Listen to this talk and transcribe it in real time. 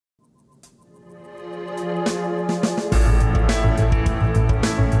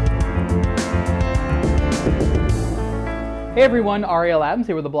Hey everyone, Ariel Adams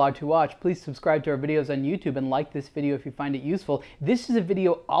here with aBlogtoWatch. Please subscribe to our videos on YouTube and like this video if you find it useful. This is a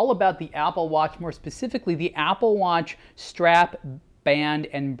video all about the Apple Watch, more specifically the Apple Watch strap, band,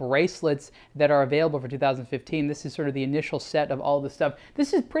 and bracelets that are available for 2015. This is sort of the initial set of all the stuff.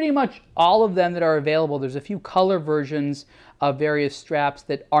 This is pretty much all of them that are available. There's a few color versions of various straps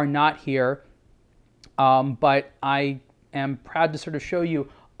that are not here, but I am proud to sort of show you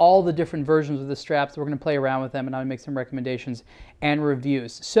all the different versions of the straps. We're going to play around with them and I'll make some recommendations and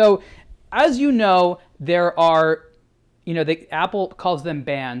reviews. So as you know, there are, Apple calls them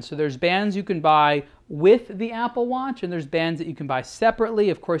bands. So there's bands you can buy with the Apple Watch and there's bands that you can buy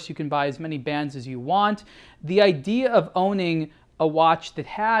separately. Of course, you can buy as many bands as you want. The idea of owning a watch that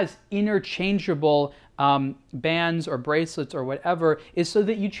has interchangeable bands or bracelets or whatever is so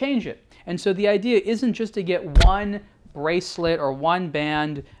that you change it. And so the idea isn't just to get one bracelet or one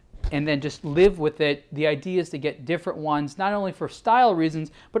band and then just live with it. The idea is to get different ones, not only for style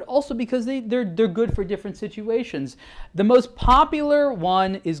reasons, but also because they're good for different situations. The most popular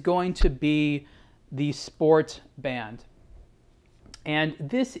one is going to be the sport band. And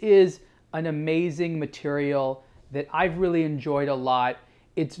this is an amazing material that I've really enjoyed a lot.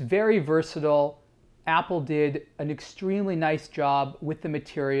 It's very versatile. Apple did an extremely nice job with the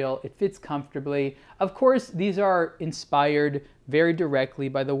material. It fits comfortably. Of course, these are inspired very directly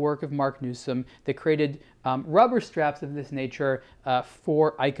by the work of Mark Newsom that created rubber straps of this nature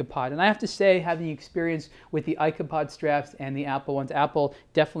for iCoPod. And I have to say, having experience with the iCoPod straps and the Apple ones, Apple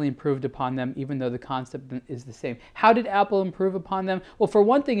definitely improved upon them, even though the concept is the same. How did Apple improve upon them? Well, for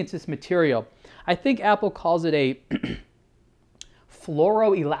one thing, it's this material. I think Apple calls it a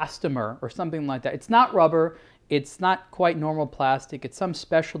fluoroelastomer or something like that. It's not rubber, it's not quite normal plastic, it's some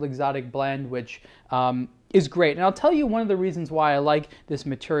special exotic blend which is great. And I'll tell you one of the reasons why I like this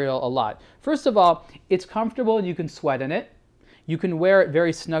material a lot. First of all, it's comfortable and you can sweat in it. You can wear it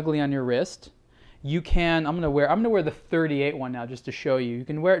very snugly on your wrist. You can, I'm gonna wear the 38 one now just to show you. You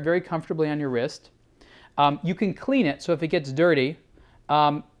can wear it very comfortably on your wrist. You can clean it, so if it gets dirty,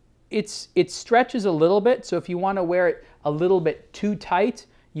 it stretches a little bit, so if you want to wear it a little bit too tight,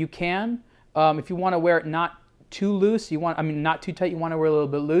 you can. If you want to wear it not too loose, not too tight, you want to wear a little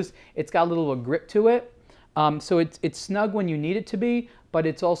bit loose, it's got a little grip to it. So it's snug when you need it to be, but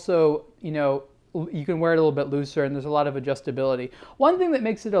it's also, you can wear it a little bit looser and there's a lot of adjustability. One thing that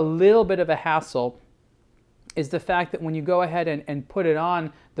makes it a little bit of a hassle is the fact that when you go ahead and put it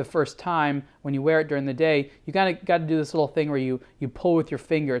on the first time, when you wear it during the day, you got to do this little thing where you pull with your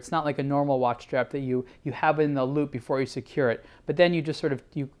finger. It's not like a normal watch strap that you have it in the loop before you secure it. But then you just sort of,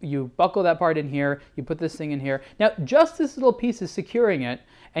 you buckle that part in here, you put this thing in here. Now, just this little piece is securing it,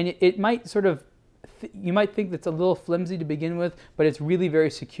 and it might sort of, you might think that's a little flimsy to begin with, but it's really very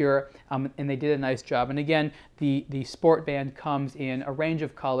secure, and they did a nice job. And again, the sport band comes in a range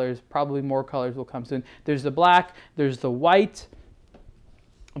of colors. Probably more colors will come soon. There's the black, there's the white,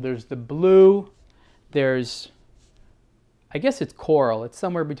 there's the blue, there's, I guess it's coral. It's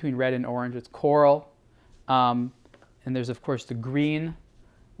somewhere between red and orange. It's coral. And there's, of course, the green,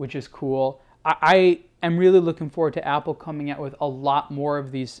 which is cool. I am really looking forward to Apple coming out with a lot more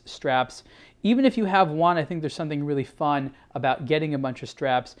of these straps. Even if you have one, I think there's something really fun about getting a bunch of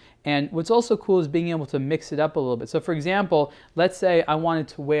straps. And what's also cool is being able to mix it up a little bit. So for example, let's say I wanted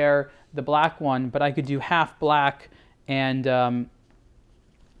to wear the black one, but I could do half black and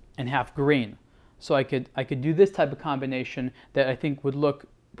half green. So I could do this type of combination that I think would look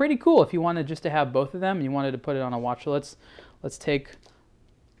pretty cool if you wanted just to have both of them and you wanted to put it on a watch. So let's take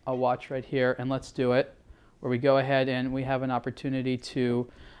a watch right here and let's do it, where we go ahead and we have an opportunity to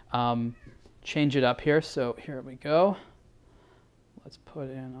change it up here. So here we go. Let's put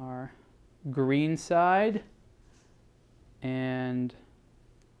in our green side and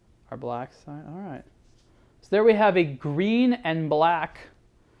our black side. All right. So there we have a green and black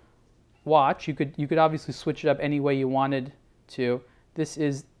watch. You could obviously switch it up any way you wanted to. This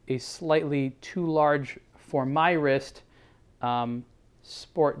is a slightly too large for my wrist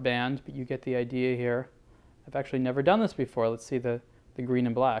sport band, but you get the idea here. I've actually never done this before. Let's see the green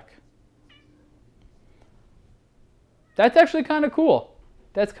and black. That's actually kind of cool.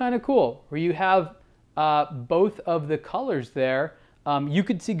 That's kind of cool, where you have both of the colors there. You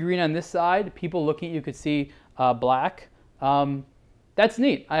could see green on this side. People looking at you could see black. That's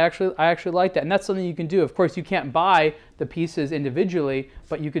neat. I actually like that, and that's something you can do. Of course, you can't buy the pieces individually,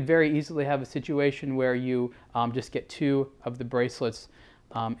 but you could very easily have a situation where you just get two of the bracelets,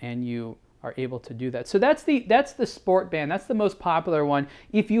 and you are able to do that. So that's the sport band. That's the most popular one.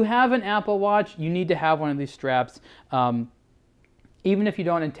 If you have an Apple Watch, you need to have one of these straps. even if you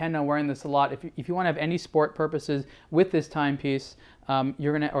don't intend on wearing this a lot, if you want to have any sport purposes with this timepiece,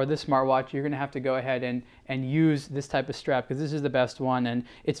 or this smartwatch, you're gonna have to go ahead and use this type of strap, because this is the best one, and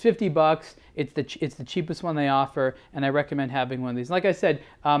it's 50 bucks. It's the cheapest one they offer, and I recommend having one of these. Like I said,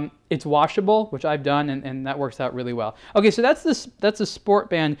 it's washable, which I've done, and that works out really well. Okay, so that's a sport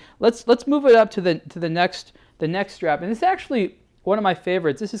band. Let's move it up to the next strap, and this is actually one of my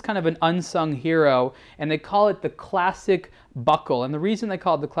favorites. This is kind of an unsung hero, and they call it the classic buckle. And the reason they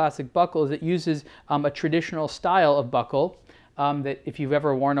call it the classic buckle is it uses a traditional style of buckle. That if you've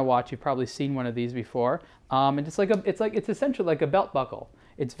ever worn a watch, you've probably seen one of these before. And it's essentially like a belt buckle.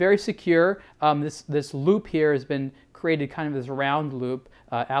 It's very secure. This loop here has been created kind of this round loop.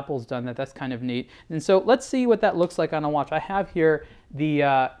 Apple's done that. That's kind of neat. And so let's see what that looks like on a watch. I have here the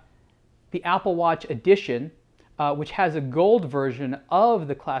Apple Watch Edition, which has a gold version of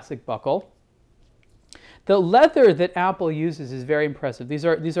the classic buckle. The leather that Apple uses is very impressive. These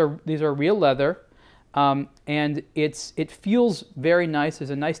are real leather. And it feels very nice. There's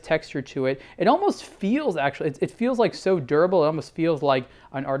a nice texture to it. It almost feels, actually, it feels like so durable. It almost feels like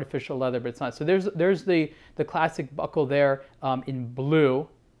an artificial leather, but it's not. So there's the classic buckle there in blue.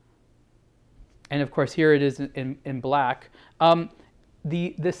 And of course, here it is in black.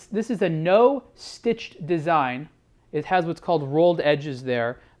 This is a no stitched design. It has what's called rolled edges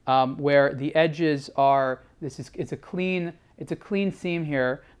there, where the edges are, it's a clean seam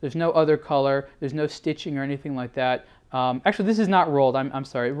here. There's no other color. There's no stitching or anything like that. Actually, this is not rolled. I'm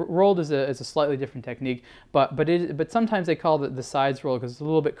sorry. Rolled is a slightly different technique, but sometimes they call the sides rolled because it's a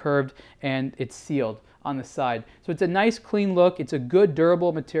little bit curved and it's sealed on the side. So it's a nice clean look. It's a good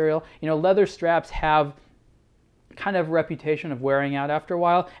durable material. You know, leather straps have kind of a reputation of wearing out after a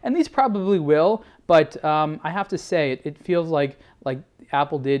while, and these probably will, but I have to say it feels like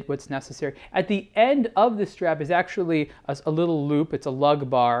Apple did what's necessary. At the end of the strap is actually a little loop. It's a lug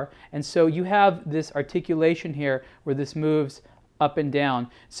bar, and so you have this articulation here where this moves up and down.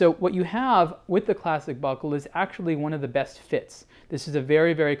 So what you have with the classic buckle is actually one of the best fits. This is a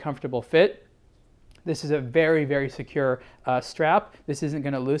very, very comfortable fit. This is a very, very secure strap. This isn't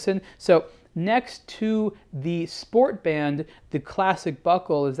going to loosen. So next to the sport band, the classic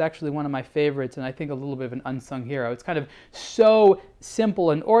buckle is actually one of my favorites, and I think a little bit of an unsung hero. It's kind of so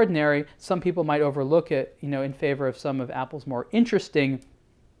simple and ordinary, some people might overlook it, you know, in favor of some of Apple's more interesting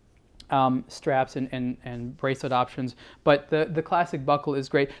straps and bracelet options. But the classic buckle is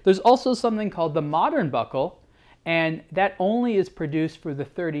great. There's also something called the modern buckle, and that only is produced for the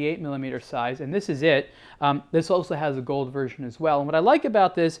 38mm size, and this is it. This also has a gold version as well. And what I like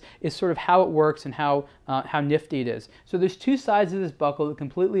about this is sort of how it works and how nifty it is. So there's two sides of this buckle. It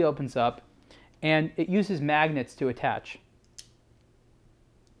completely opens up, and it uses magnets to attach.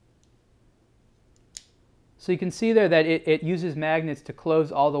 So you can see there that it uses magnets to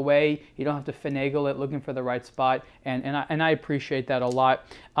close all the way. You don't have to finagle it looking for the right spot, and I appreciate that a lot.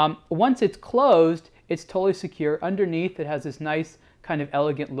 Once it's closed, it's totally secure. Underneath, it has this nice kind of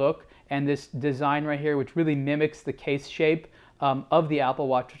elegant look and this design right here, which really mimics the case shape of the Apple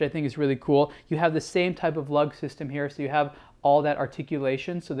Watch, which I think is really cool. You have the same type of lug system here, so you have all that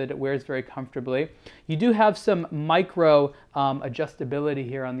articulation so that it wears very comfortably. You do have some micro adjustability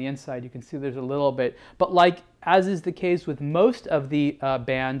here on the inside. You can see there's a little bit, but like as is the case with most of the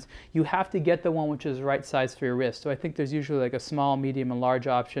bands, you have to get the one which is the right size for your wrist. So I think there's usually like a small, medium, and large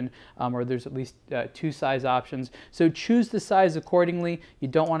option, or there's at least two size options. So choose the size accordingly. You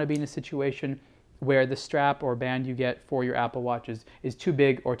don't want to be in a situation where the strap or band you get for your Apple Watch is too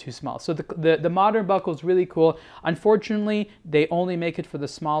big or too small. So the modern buckle is really cool. Unfortunately, they only make it for the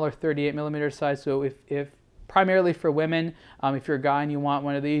smaller 38mm size. So if primarily for women, if you're a guy and you want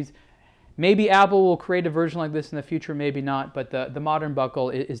one of these, maybe Apple will create a version like this in the future, maybe not, but the modern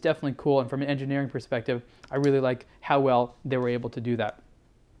buckle is definitely cool, and from an engineering perspective, I really like how well they were able to do that.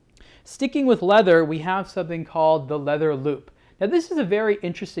 Sticking with leather, we have something called the leather loop. Now this is a very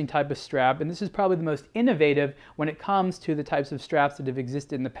interesting type of strap, and this is probably the most innovative when it comes to the types of straps that have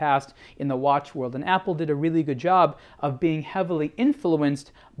existed in the past in the watch world. And Apple did a really good job of being heavily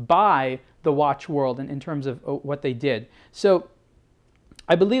influenced by the watch world in terms of what they did. So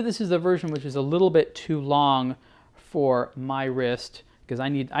I believe this is the version which is a little bit too long for my wrist, because I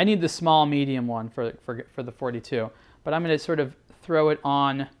need the small medium one for the 42. But I'm going to sort of throw it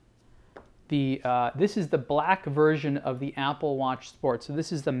on. This is the black version of the Apple Watch Sport. So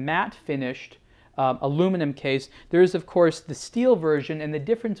this is the matte finished aluminum case. There is, of course, the steel version, and the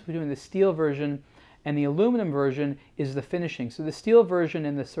difference between the steel version and the aluminum version is the finishing. So the steel version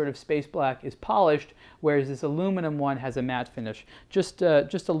in the sort of space black is polished, whereas this aluminum one has a matte finish. Just a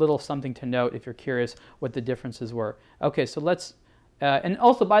little something to note if you're curious what the differences were. Okay, so let's And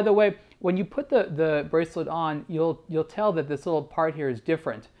also, by the way, when you put the bracelet on, you'll tell that this little part here is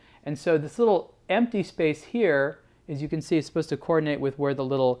different. And so this little empty space here, as you can see, is supposed to coordinate with where the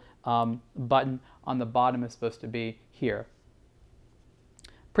little button on the bottom is supposed to be here.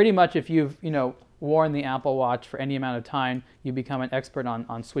 Pretty much if you've worn the Apple Watch for any amount of time, you become an expert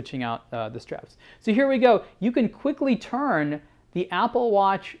on switching out the straps. So here we go. You can quickly turn the Apple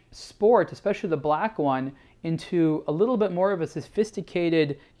Watch Sport, especially the black one, into a little bit more of a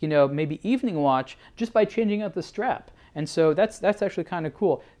sophisticated, maybe evening watch just by changing out the strap. And so that's actually kind of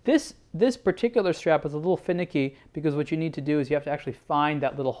cool. This particular strap is a little finicky because what you need to do is you have to actually find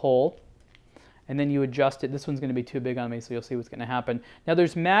that little hole, and then you adjust it. This one's going to be too big on me, so you'll see what's going to happen. Now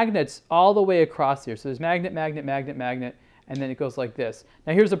there's magnets all the way across here. So there's magnet, magnet, magnet, magnet, and then it goes like this.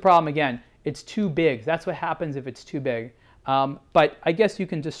 Now here's the problem again. It's too big. That's what happens if it's too big. But I guess you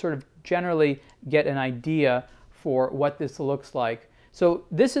can just sort of generally get an idea for what this looks like. So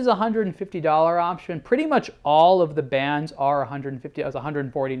this is a $150 option. Pretty much all of the bands are $150. It was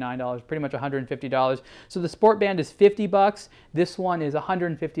 $149, pretty much $150. So the sport band is $50. This one is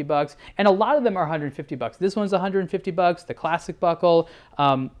 $150, and a lot of them are $150. This one's $150. The classic buckle.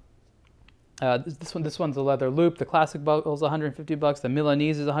 This one's a leather loop. The classic buckle is $150. The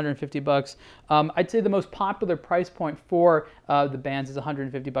Milanese is $150. I'd say the most popular price point for the bands is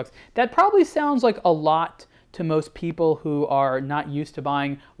 $150. That probably sounds like a lot to most people who are not used to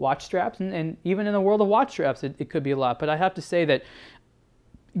buying watch straps, and even in the world of watch straps, it could be a lot. But I have to say that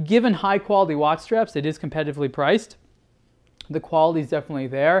given high quality watch straps, it is competitively priced. The quality is definitely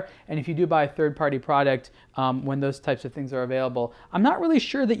there, and if you do buy a third-party product when those types of things are available, I'm not really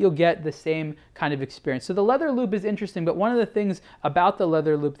sure that you'll get the same kind of experience. So the leather loop is interesting, but one of the things about the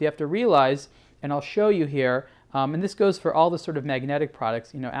leather loop that you have to realize, and I'll show you here, and this goes for all the sort of magnetic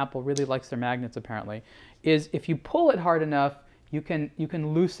products, Apple really likes their magnets apparently, is if you pull it hard enough, you can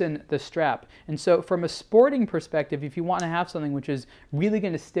loosen the strap. And so from a sporting perspective, if you want to have something which is really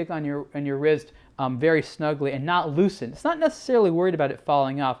going to stick on your wrist very snugly and not loosen, it's not necessarily worried about it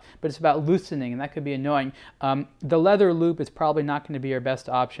falling off, but it's about loosening, and that could be annoying. The leather loop is probably not going to be your best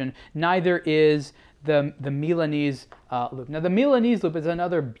option. Neither is the Milanese loop. Now the Milanese loop is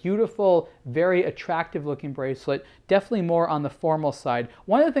another beautiful, very attractive looking bracelet, definitely more on the formal side.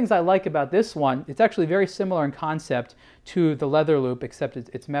 One of the things I like about this one, it's actually very similar in concept to the leather loop, except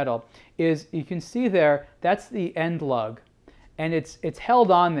it's metal, is you can see there, that's the end lug, and it's held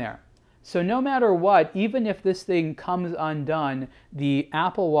on there. So no matter what, even if this thing comes undone, the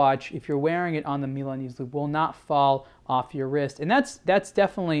Apple Watch, if you're wearing it on the Milanese loop, will not fall off your wrist. And that's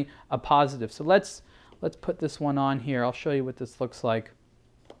definitely a positive. So let's put this one on here. I'll show you what this looks like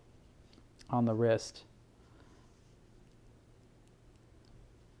on the wrist.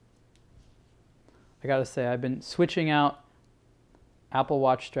 I gotta say, I've been switching out Apple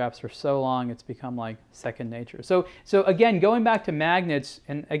Watch straps for so long, it's become like second nature. So again, going back to magnets,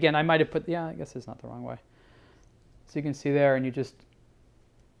 and again, I might have put, I guess it's not the wrong way. So you can see there, and you just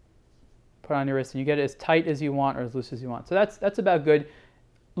put it on your wrist, and you get it as tight as you want or as loose as you want. So that's about good.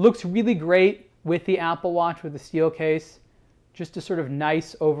 Looks really great with the Apple Watch with the steel case. Just a sort of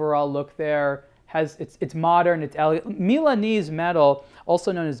nice overall look there. It's modern, it's elegant. Milanese metal,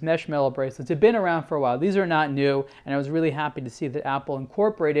 also known as mesh metal bracelets, have been around for a while. These are not new, and I was really happy to see that Apple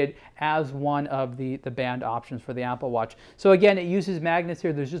incorporated as one of the band options for the Apple Watch. So again, it uses magnets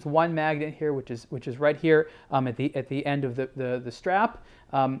here. There's just one magnet here, which is right here at the end of the strap.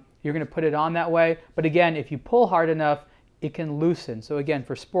 You're going to put it on that way, but again, if you pull hard enough, it can loosen. So again,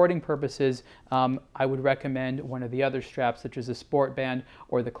 for sporting purposes, I would recommend one of the other straps, such as a sport band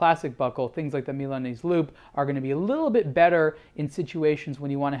or the classic buckle. Things like the Milanese Loop are going to be a little bit better in situations when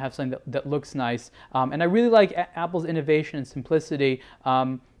you want to have something that looks nice. And I really like Apple's innovation and simplicity.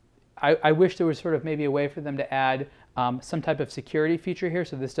 I wish there was sort of maybe a way for them to add some type of security feature here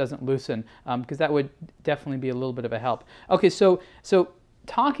so this doesn't loosen, because that would definitely be a little bit of a help. Okay, so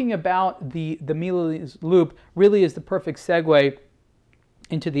talking about the Milanese Loop really is the perfect segue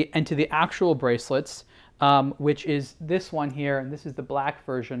into the actual bracelets, which is this one here, and this is the black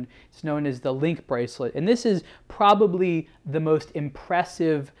version. It's known as the Link Bracelet, and this is probably the most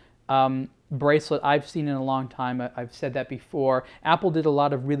impressive bracelet I've seen in a long time. I've said that before. Apple did a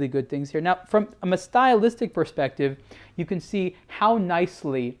lot of really good things here. Now, from a stylistic perspective, you can see how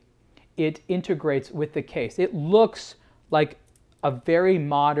nicely it integrates with the case. It looks like a very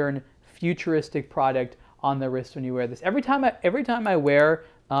modern, futuristic product on the wrist when you wear this. Every time I wear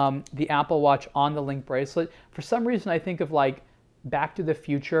the Apple Watch on the Link Bracelet, for some reason I think of like Back to the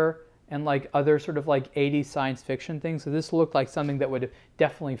Future and like other sort of like 80s science fiction things. So this looked like something that would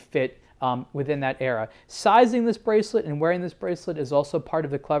definitely fit within that era. Sizing this bracelet and wearing this bracelet is also part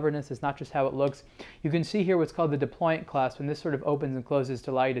of the cleverness. It's not just how it looks. You can see here what's called the deployant clasp, and this sort of opens and closes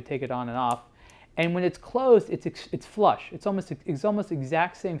to allow you to take it on and off. And when it's closed, it's flush. It's almost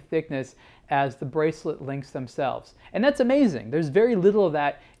exact same thickness as the bracelet links themselves. And that's amazing. There's very little of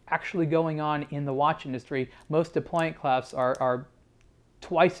that actually going on in the watch industry. Most deployant clasps are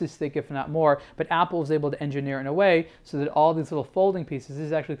twice as thick, if not more, but Apple was able to engineer in a way so that all these little folding pieces, this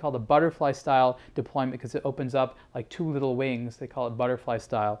is actually called a butterfly style deployment because it opens up like two little wings. They call it butterfly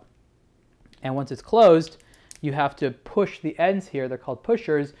style. And once it's closed, you have to push the ends here, they're called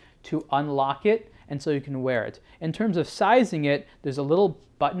pushers, to unlock it, and so you can wear it. In terms of sizing it, there's a little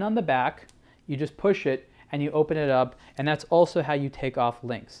button on the back. You just push it and you open it up, and that's also how you take off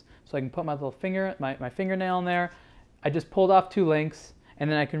links. So I can put my little finger, my fingernail in there. I just pulled off 2 links, and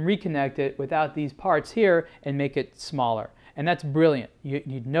then I can reconnect it without these parts here and make it smaller. And that's brilliant. You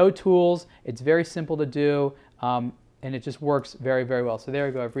need no tools. It's very simple to do, and it just works very, very well. So there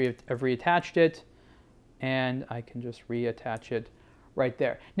we go. I've reattached it, and I can just reattach it right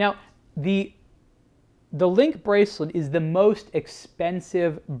there. Now, the Link bracelet is the most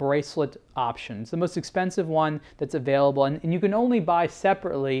expensive bracelet option. It's the most expensive one that's available, and you can only buy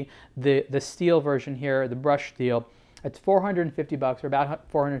separately the steel version here, the brushed steel. It's $450 or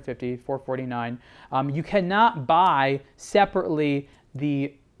about $449. You cannot buy separately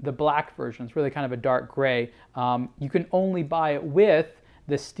the black version. It's really kind of a dark gray. You can only buy it with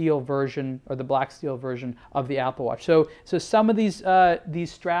the steel version or the black steel version of the Apple Watch. So some of these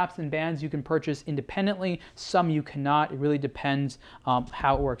straps and bands you can purchase independently, some you cannot. It really depends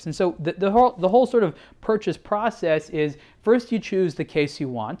how it works. And so the whole sort of purchase process is first you choose the case you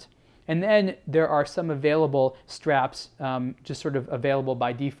want, and then there are some available straps just sort of available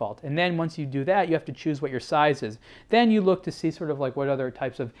by default. And then once you do that, you have to choose what your size is. Then you look to see sort of like what other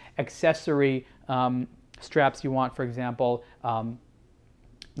types of accessory straps you want, for example,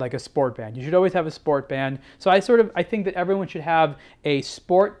 like a sport band. You should always have a sport band. So I think that everyone should have a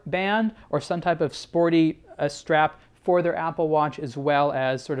sport band or some type of sporty strap for their Apple Watch, as well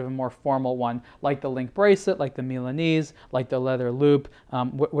as sort of a more formal one like the Link Bracelet, like the Milanese, like the leather loop,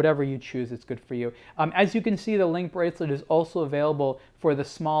 whatever you choose, it's good for you. As you can see, the Link Bracelet is also available for the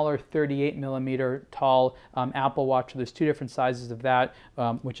smaller 38mm tall Apple Watch. So there's 2 different sizes of that,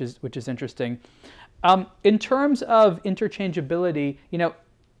 which is interesting. In terms of interchangeability, you know,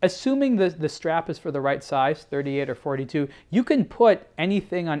 assuming the strap is for the right size, 38 or 42, you can put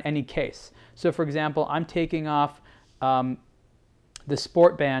anything on any case. So for example, I'm taking off the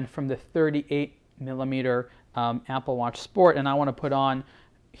sport band from the 38mm Apple Watch Sport, and I want to put on,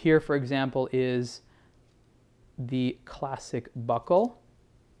 here for example is the classic buckle,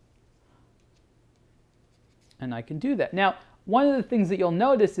 and I can do that. Now, one of the things that you'll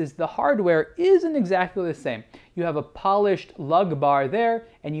notice is the hardware isn't exactly the same. You have a polished lug bar there,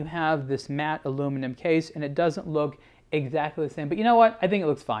 and you have this matte aluminum case, and it doesn't look exactly the same. But you know what? I think it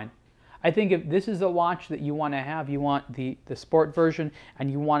looks fine. I think if this is a watch that you want to have, you want the sport version, and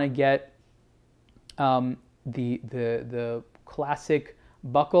you want to get the classic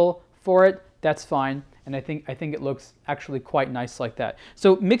buckle for it, that's fine. And I think it looks actually quite nice like that.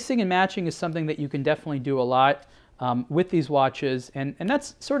 So mixing and matching is something that you can definitely do a lot with these watches, and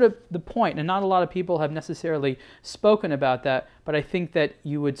that's sort of the point. And not a lot of people have necessarily spoken about that, but I think that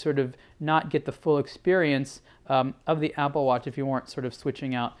you would sort of not get the full experience of the Apple Watch if you weren't sort of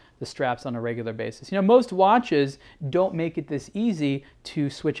switching out the straps on a regular basis. You know, most watches don't make it this easy to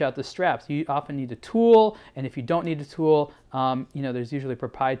switch out the straps. You often need a tool, and if you don't need a tool, you know, there's usually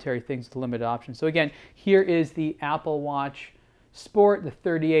proprietary things with limited options. So again, here is the Apple Watch Sport, the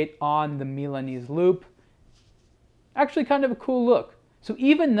 38 on the Milanese Loop. Actually kind of a cool look. So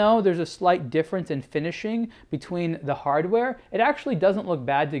even though there's a slight difference in finishing between the hardware, it actually doesn't look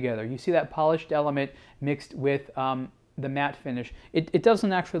bad together. You see that polished element mixed with the matte finish. It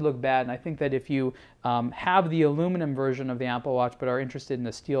doesn't actually look bad, and I think that if you have the aluminum version of the Apple Watch but are interested in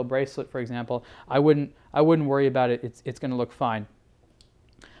the steel bracelet, for example, I wouldn't worry about it. It's going to look fine.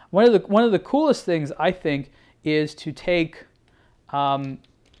 One of the coolest things, I think, is to take the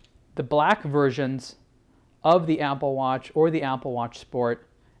black versions of the Apple Watch or the Apple Watch Sport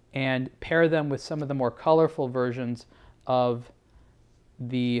and pair them with some of the more colorful versions of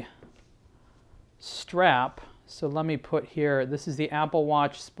the strap. So let me put here, this is the Apple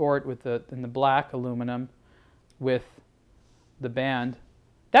Watch Sport with in the black aluminum with the band.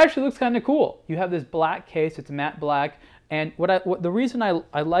 That actually looks kind of cool. You have this black case, it's matte black, and the reason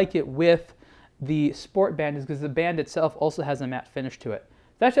I like it with the sport band is because the band itself also has a matte finish to it.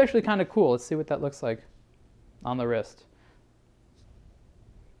 That's actually kind of cool. Let's see what that looks like on the wrist.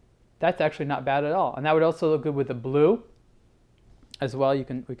 That's actually not bad at all. And that would also look good with the blue as well. We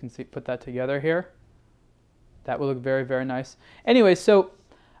can see, put that together here. That will look very, very nice. Anyway, so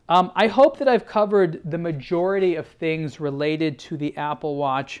I hope that I've covered the majority of things related to the Apple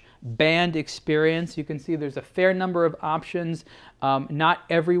Watch band experience. You can see there's a fair number of options. Not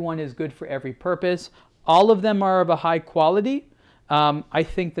everyone is good for every purpose. All of them are of a high quality. I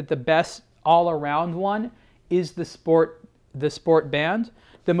think that the best all-around one is the sport band.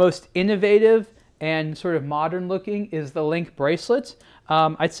 The most innovative and sort of modern looking is the Link Bracelet.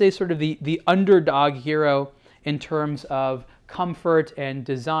 I'd say sort of the underdog hero in terms of comfort and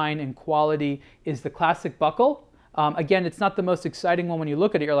design and quality is the classic buckle. Again, it's not the most exciting one when you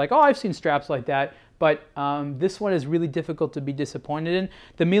look at it. You're like, oh, I've seen straps like that. But this one is really difficult to be disappointed in.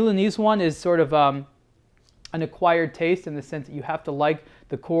 The Milanese one is sort of an acquired taste in the sense that you have to like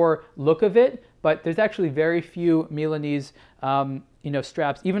the core look of it. But there's actually very few Milanese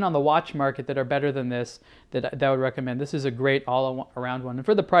straps, even on the watch market, that are better than this, that I would recommend. This is a great all-around one. And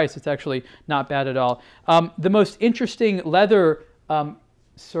for the price, it's actually not bad at all. The most interesting leather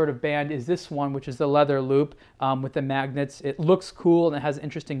sort of band is this one, which is the leather loop with the magnets. It looks cool and it has an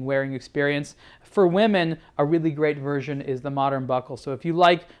interesting wearing experience. For women, a really great version is the modern buckle. So if you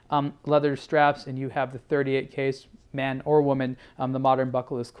like leather straps and you have the 38 case, man or woman, the modern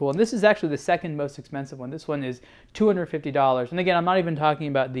buckle is cool. And this is actually the second most expensive one. This one is $250. And again, I'm not even talking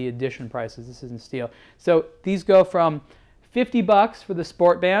about the edition prices. This isn't steel. So these go from $50 for the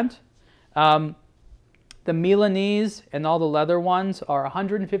sport band. The Milanese and all the leather ones are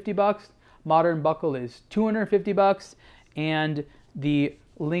 $150. Modern buckle is $250. And the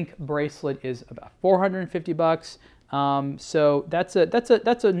Link bracelet is about $450. So that's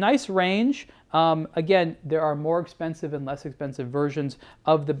a nice range. Again, there are more expensive and less expensive versions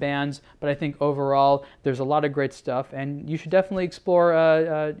of the bands, but I think overall there's a lot of great stuff, and you should definitely explore,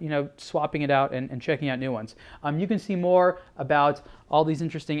 swapping it out and checking out new ones. You can see more about all these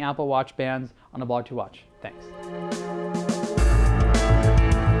interesting Apple Watch bands on aBlogtoWatch. Thanks.